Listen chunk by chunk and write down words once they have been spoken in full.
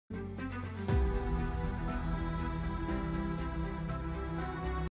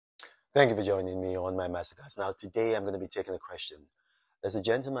Thank you for joining me on my masterclass. Now, today I'm going to be taking a question. There's a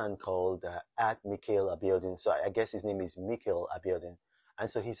gentleman called at Mikhail Abiodun. So I guess his name is Mikhail Abiodun. And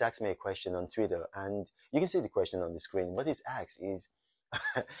so he's asked me a question on Twitter. And you can see the question on the screen. What he's asked is,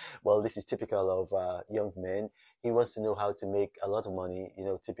 well, this is typical of young men. He wants to know how to make a lot of money.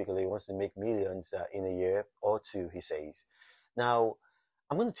 Typically he wants to make millions in a year or two, he says. Now,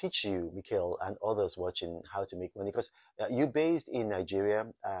 I'm going to teach you, Mikhail, and others watching how to make money because you're based in Nigeria.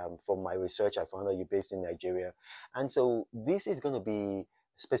 From my research, I found out you're based in Nigeria. And so this is going to be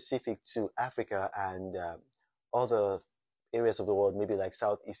specific to Africa and other areas of the world, maybe like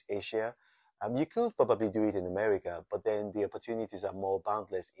Southeast Asia. You could probably do it in America, but then the opportunities are more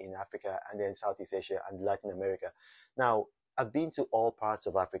boundless in Africa and then Southeast Asia and Latin America. Now, I've been to all parts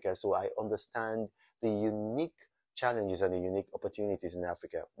of Africa, so I understand the unique challenges and the unique opportunities in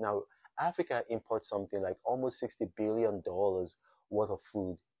Africa. Now, Africa imports something like almost $60 billion worth of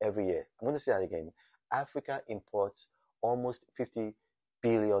food every year. I'm going to say that again. Africa imports almost $50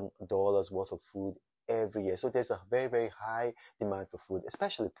 billion worth of food every year. So there's a very, very high demand for food,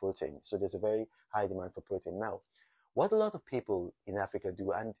 especially protein. So there's a very high demand for protein. Now, what a lot of people in Africa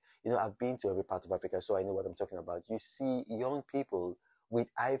do, and I've been to every part of Africa, so I know what I'm talking about. You see young people with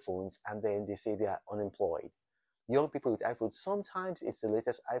iPhones, and then they say they are unemployed. Young people with iPhones, sometimes it's the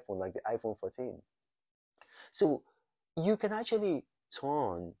latest iPhone, like the iPhone 14. So you can actually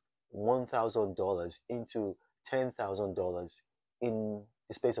turn $1,000 into $10,000 in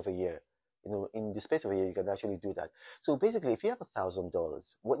the space of a year. In the space of a year, you can actually do that. So basically, if you have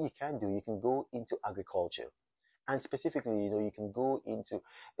 $1,000, what you can do, you can go into agriculture. And specifically, you can go into,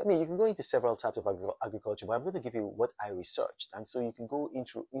 you can go into several types of agriculture, but I'm going to give you what I researched. And so you can go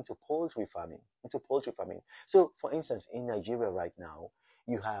into poultry farming. So for instance, in Nigeria right now,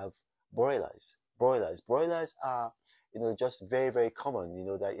 you have broilers. Broilers are, just very, very common.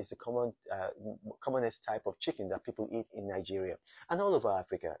 That is the commonest type of chicken that people eat in Nigeria and all over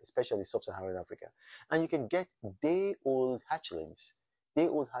Africa, especially sub-Saharan Africa. And you can get day-old hatchlings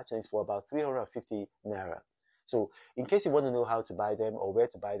for about 350 naira. So in case you want to know how to buy them or where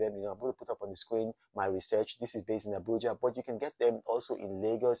to buy them, I'm going to put up on the screen my research. This is based in Abuja, but you can get them also in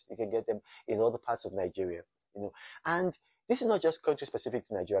Lagos. You can get them in other parts of Nigeria, and this is not just country specific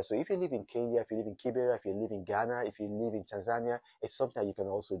to Nigeria. So if you live in Kenya, if you live in Kibera, if you live in Ghana, if you live in Tanzania, it's something that you can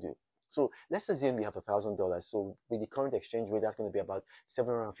also do. So let's assume you have $1,000. So with the current exchange rate, that's going to be about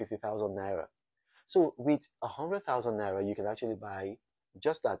 750,000 naira. So with 100,000 naira, you can actually buy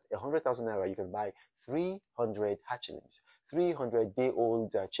just that 100,000 naira. You can buy 300 hatchlings, 300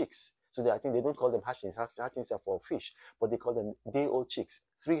 day-old chicks. So I think they don't call them hatchlings. Hatchlings are for fish, but they call them day-old chicks.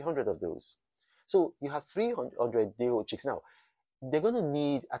 300 of those. So you have 300 day-old chicks. Now, they're going to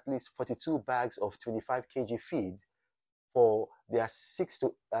need at least 42 bags of 25 kg feed for their 6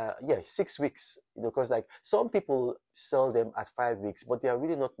 weeks, because like some people sell them at 5 weeks, but they are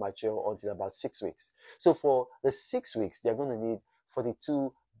really not mature until about 6 weeks. So for the 6 weeks, they're going to need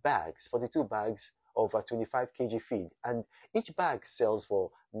 42 bags of 25 kg feed, and each bag sells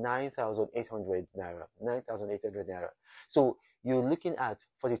for 9,800 naira. 9,800 naira. So you're looking at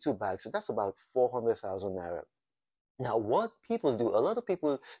 42 bags, so that's about 400,000 naira. Now, what people do, a lot of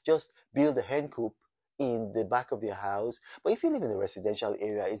people just build a hen coop in the back of their house. But if you live in a residential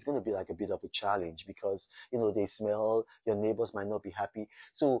area, it's going to be like a bit of a challenge because, they smell, your neighbors might not be happy.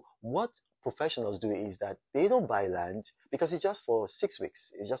 So what professionals do is that they don't buy land because it's just for 6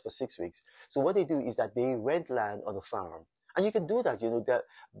 weeks. It's just for 6 weeks. So what they do is that they rent land on a farm. And you can do that, there are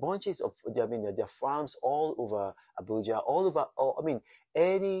bunches of, there are farms all over Abuja, all over,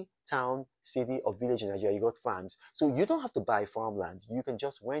 any town, city, or village in Nigeria, you got farms. So you don't have to buy farmland. You can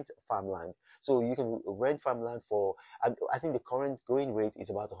just rent farmland. So you can rent farmland for, I think the current going rate is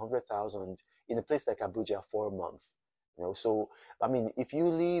about 100,000 in a place like Abuja for a month. So if you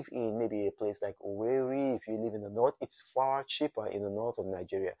live in maybe a place like Owerri, if you live in the north, it's far cheaper in the north of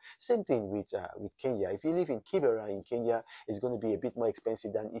Nigeria. Same thing with Kenya. If you live in Kibera in Kenya, it's going to be a bit more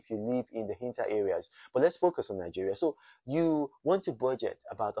expensive than if you live in the hinter areas. But let's focus on Nigeria. So you want to budget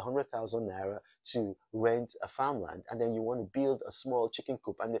about 100,000 naira to rent a farmland, and then you want to build a small chicken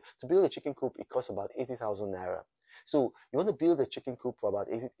coop. And to build a chicken coop, it costs about 80,000 naira. So you want to build a chicken coop for about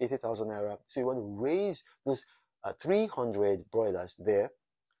 80,000 naira. So you want to raise those 300 broilers there.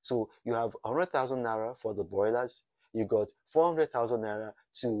 So you have 100,000 naira for the broilers. You got 400,000 naira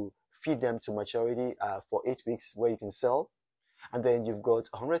to feed them to maturity for 8 weeks where you can sell. And then you've got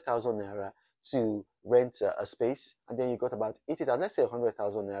 100,000 naira to rent a space. And then you got about 80,000, let's say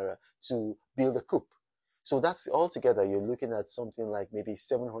 100,000 naira to build a coop. So that's all together, you're looking at something like maybe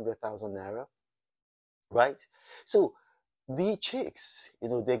 700,000 naira, right? So The chicks,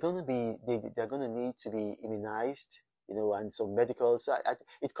 they're gonna be they're gonna need to be immunized, and some medicals.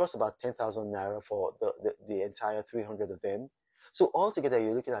 It costs about 10,000 naira for the entire 300 of them. So altogether,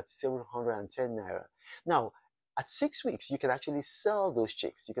 you're looking at 710 naira. Now, at 6 weeks, you can actually sell those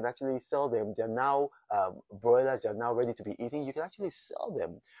chicks. You can actually sell them. They're now broilers. They're now ready to be eaten. You can actually sell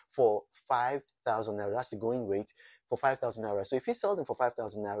them for 5,000 naira. That's the going rate for 5,000 naira. So if you sell them for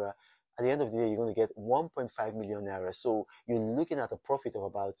 5,000 naira, at the end of the day, you're going to get 1.5 million naira. So you're looking at a profit of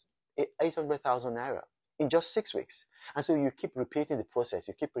about 800,000 naira in just 6 weeks. And so you keep repeating the process.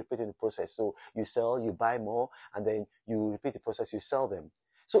 You keep repeating the process. So you sell, you buy more, and then you repeat the process, you sell them.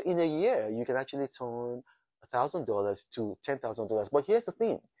 So in a year, you can actually turn $1,000 to $10,000. But here's the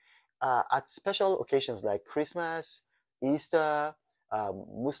thing. At special occasions like Christmas, Easter,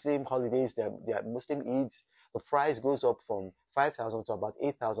 Muslim holidays, their Muslim Eids, the price goes up from 5,000 to about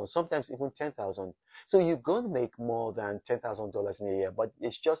 8,000, sometimes even 10,000. So you're going to make more than $10,000 in a year, but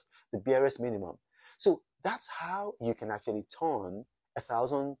it's just the barest minimum. So that's how you can actually turn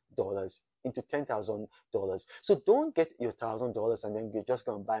 $1,000 into $10,000. So don't get your $1,000 and then you're just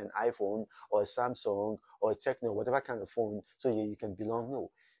going to buy an iPhone or a Samsung or a Techno, whatever kind of phone, so you can belong.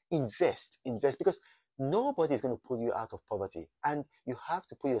 No, invest, because nobody is going to pull you out of poverty, and you have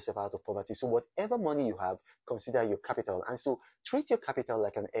to pull yourself out of poverty. So whatever money you have, consider your capital. And so treat your capital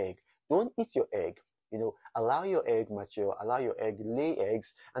like an egg. Don't eat your egg. Allow your egg mature, allow your egg lay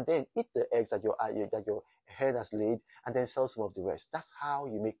eggs, and then eat the eggs that your hen has laid, and then sell some of the rest. That's how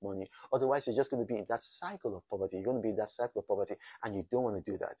you make money. Otherwise, you're just going to be in that cycle of poverty. You're going to be in that cycle of poverty, and you don't want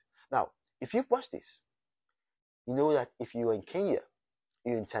to do that. Now, if you've watched this, you know that if you're in Kenya,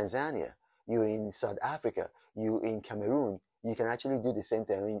 you're in Tanzania, you're in South Africa, you're in Cameroon, you can actually do the same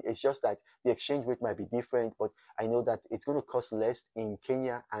thing. I mean, it's just that the exchange rate might be different, but I know that it's going to cost less in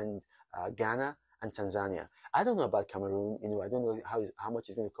Kenya and Ghana and Tanzania. I don't know about Cameroon. I don't know how much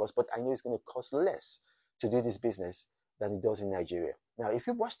it's going to cost, but I know it's going to cost less to do this business than it does in Nigeria. Now, if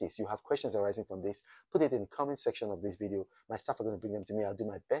you watch this, you have questions arising from this, put it in the comment section of this video. My staff are going to bring them to me. I'll do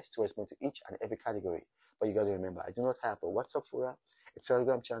my best to respond to each and every category. But you got to remember, I do not have a WhatsApp forum, a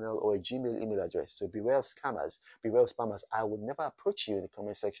Telegram channel, or a Gmail email address. So beware of scammers, beware of spammers. I would never approach you in the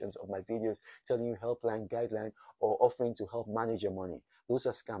comment sections of my videos telling you helpline, guideline, or offering to help manage your money. Those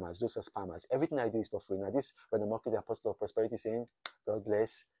are scammers, those are spammers. Everything I do is for free. Now this, when I'm the Apostle of Prosperity, saying, God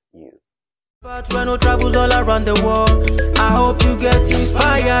bless you. But Reno travels all around the world. I hope you get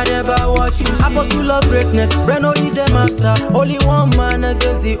inspired about what you see. Apostle of greatness, Reno is a master. Only one man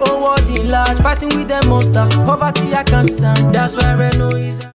against the whole world in large. Fighting with the monsters, poverty I can't stand. That's why Reno is